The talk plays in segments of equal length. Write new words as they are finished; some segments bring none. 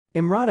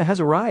EmRata has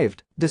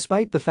arrived,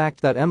 despite the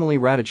fact that Emily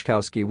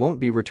Ratajkowski won't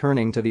be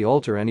returning to the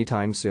altar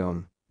anytime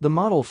soon. The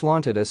model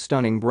flaunted a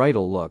stunning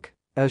bridal look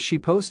as she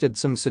posted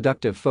some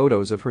seductive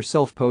photos of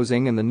herself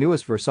posing in the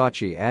newest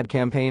Versace ad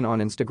campaign on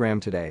Instagram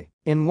today.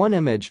 In one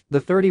image, the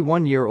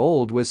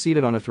 31-year-old was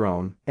seated on a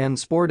throne and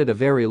sported a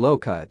very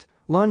low-cut,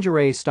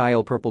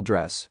 lingerie-style purple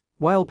dress,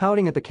 while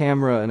pouting at the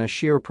camera in a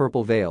sheer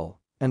purple veil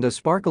and a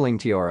sparkling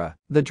tiara.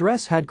 The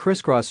dress had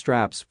crisscross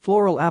straps,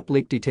 floral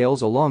applique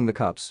details along the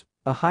cuffs,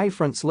 a high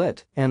front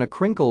slit, and a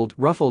crinkled,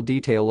 ruffled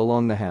detail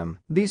along the hem.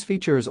 These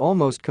features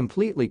almost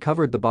completely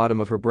covered the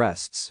bottom of her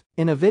breasts.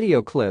 In a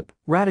video clip,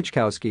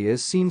 Ratajkowski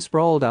is seen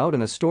sprawled out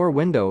in a store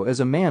window as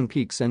a man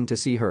peeks in to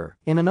see her.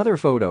 In another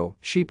photo,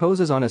 she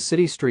poses on a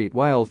city street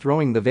while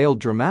throwing the veil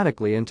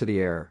dramatically into the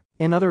air.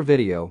 In other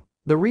video,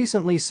 the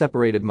recently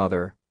separated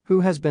mother, who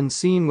has been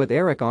seen with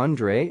Eric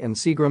Andre and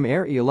Seagram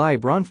heir Eli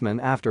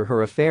Bronfman after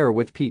her affair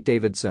with Pete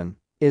Davidson,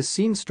 is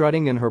seen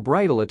strutting in her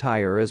bridal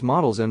attire as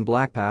models in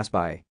black pass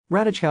by.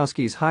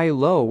 Ratajkowski's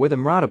high-low with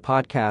EmRata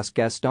podcast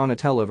guest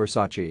Donatella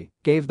Versace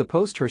gave the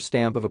post her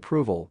stamp of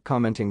approval,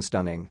 commenting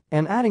stunning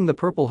and adding the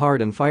purple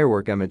heart and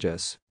firework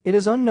images. It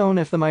is unknown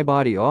if the My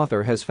Body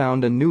author has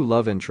found a new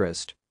love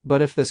interest,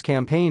 but if this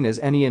campaign is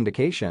any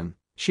indication,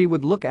 she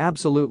would look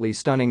absolutely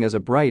stunning as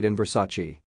a bride in Versace.